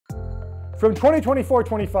From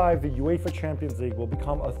 2024-25, the UEFA Champions League will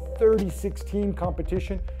become a 36-team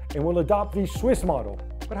competition and will adopt the Swiss model.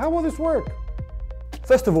 But how will this work?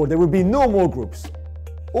 First of all, there will be no more groups.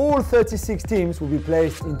 All 36 teams will be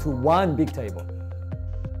placed into one big table.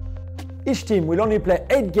 Each team will only play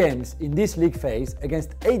 8 games in this league phase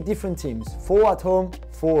against 8 different teams, 4 at home,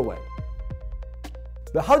 4 away.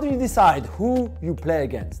 But how do you decide who you play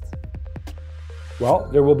against? Well,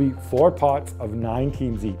 there will be 4 pots of 9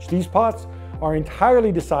 teams each. These pots are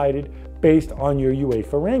entirely decided based on your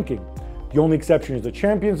UEFA ranking. The only exception is the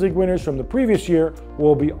Champions League winners from the previous year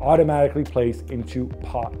will be automatically placed into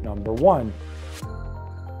pot number 1.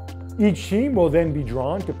 Each team will then be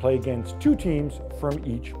drawn to play against 2 teams from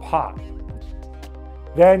each pot.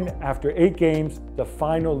 Then, after 8 games, the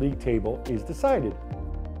final league table is decided.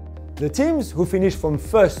 The teams who finish from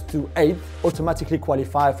 1st to 8th automatically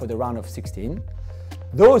qualify for the round of 16.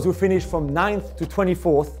 Those who finish from 9th to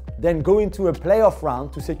 24th then go into a playoff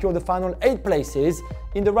round to secure the final 8 places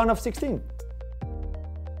in the round of 16.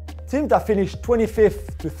 Teams that finish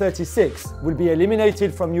 25th to 36th will be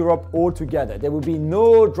eliminated from Europe altogether. There will be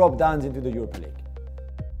no drop downs into the Europa League.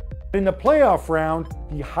 In the playoff round,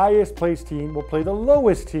 the highest placed team will play the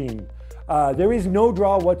lowest team. There is no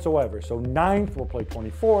draw whatsoever. So 9th will play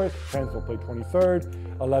 24th, 10th will play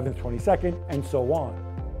 23rd, 11th, 22nd, and so on.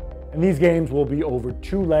 And these games will be over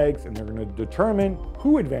 2 legs, and they're going to determine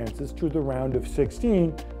who advances to the round of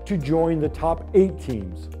 16 to join the top 8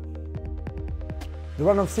 teams. The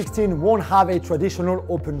round of 16 won't have a traditional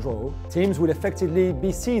open draw. Teams will effectively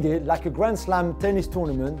be seeded like a Grand Slam tennis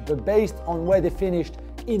tournament, but based on where they finished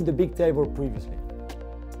in the big table previously.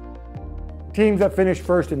 Teams that finish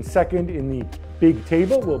 1st and 2nd in the big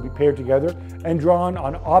table will be paired together and drawn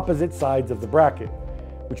on opposite sides of the bracket,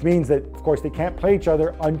 which means that, of course, they can't play each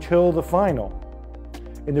other until the final.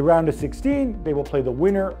 In the round of 16, they will play the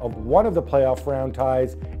winner of one of the playoff round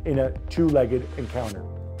ties in a 2-legged encounter.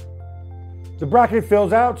 The bracket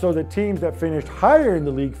fills out so that teams that finished higher in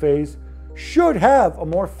the league phase should have a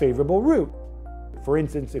more favorable route. For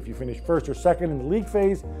instance, if you finish 1st or 2nd in the league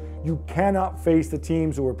phase, you cannot face the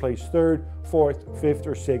teams who were placed 3rd, 4th, 5th,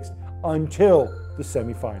 or 6th until the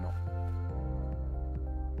semifinal.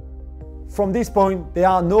 From this point, there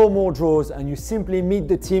are no more draws, and you simply meet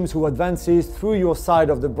the teams who advances through your side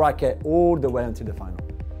of the bracket all the way until the final.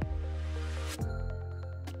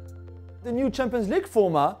 The new Champions League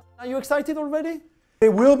format, are you excited already?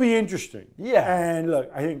 It will be interesting. Yeah. And look,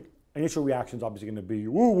 I think initial reaction is obviously going to be,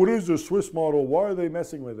 "Ooh, what is the Swiss model? Why are they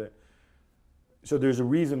messing with it?" So there's a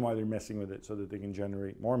reason why they're messing with it, so that they can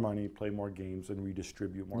generate more money, play more games, and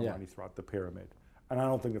redistribute more money throughout the pyramid. And I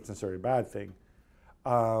don't think that's necessarily a bad thing.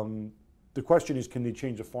 The question is, can they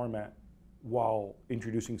change the format while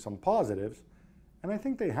introducing some positives? And I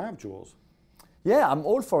think they have, Jules. Yeah, I'm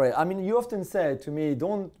all for it. I mean, you often say to me,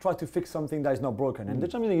 don't try to fix something that is not broken. And the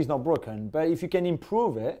Champions League is not broken, but if you can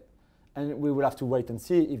improve it, and we will have to wait and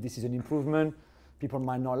see if this is an improvement. People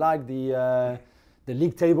might not like the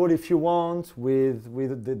league table, if you want, with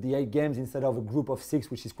the 8 games instead of a group of 6,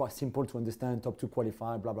 which is quite simple to understand, top 2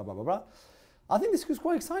 qualify, blah, blah, blah, blah, blah. I think this is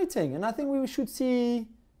quite exciting, and I think we should see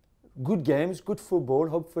good games, good football,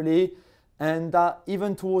 hopefully, and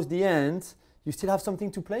even towards the end, you still have something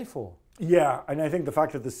to play for. Yeah, and I think the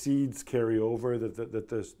fact that the seeds carry over, that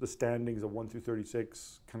the standings of 1 through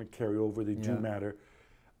 36 kind of carry over, they do matter.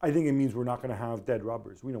 I think it means we're not going to have dead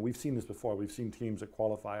rubbers. We've seen this before. We've seen teams that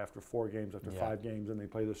qualify after 4 games, after 5 games, and they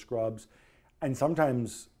play the scrubs. And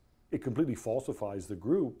sometimes it completely falsifies the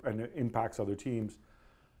group and it impacts other teams.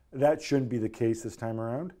 That shouldn't be the case this time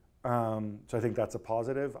around. So I think that's a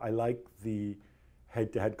positive. I like the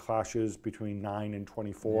head-to-head clashes between 9 and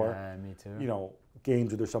 24. Yeah, me too.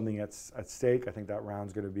 Games where there's something at stake. I think that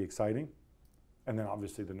round's going to be exciting. And then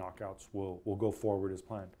obviously the knockouts will go forward as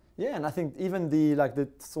planned. Yeah, and I think even the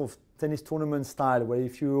sort of tennis tournament style, where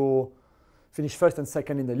if you finish 1st and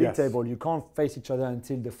 2nd in the league table, you can't face each other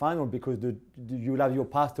until the final, because you'll have your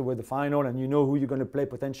path toward the final and you know who you're going to play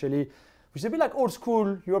potentially, which is a bit like old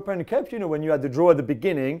school European Cup, when you had the draw at the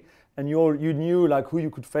beginning and you knew who you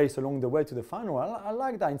could face along the way to the final. I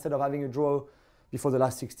like that, instead of having a draw before the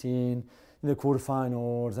last 16, in the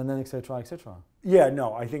quarterfinals, and then etc., etc. Yeah,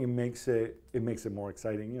 no, I think it makes it more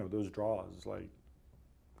exciting. Those draws,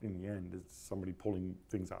 in the end, it's somebody pulling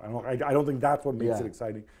things out. I don't think that's what makes it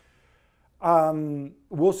exciting.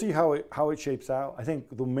 We'll see how it shapes out. I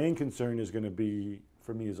think the main concern is going to be,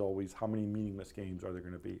 for me, as always, how many meaningless games are there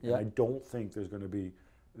going to be? And I don't think there's going to be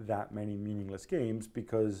that many meaningless games,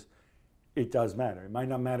 because it does matter. It might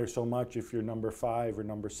not matter so much if you're number 5 or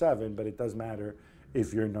number 7, but it does matter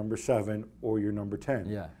if you're number 7 or you're number 10.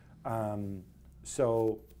 Yeah.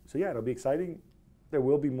 So So yeah, it'll be exciting. There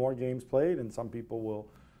will be more games played, and some people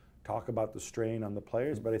will talk about the strain on the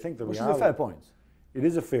players, but I think the reality... Which is a fair point. It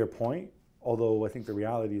is a fair point, although I think the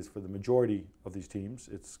reality is for the majority of these teams,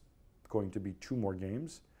 it's going to be 2 more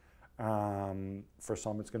games. For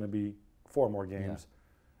some, it's going to be 4 more games.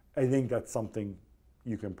 Yeah. I think that's something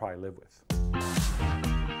you can probably live with.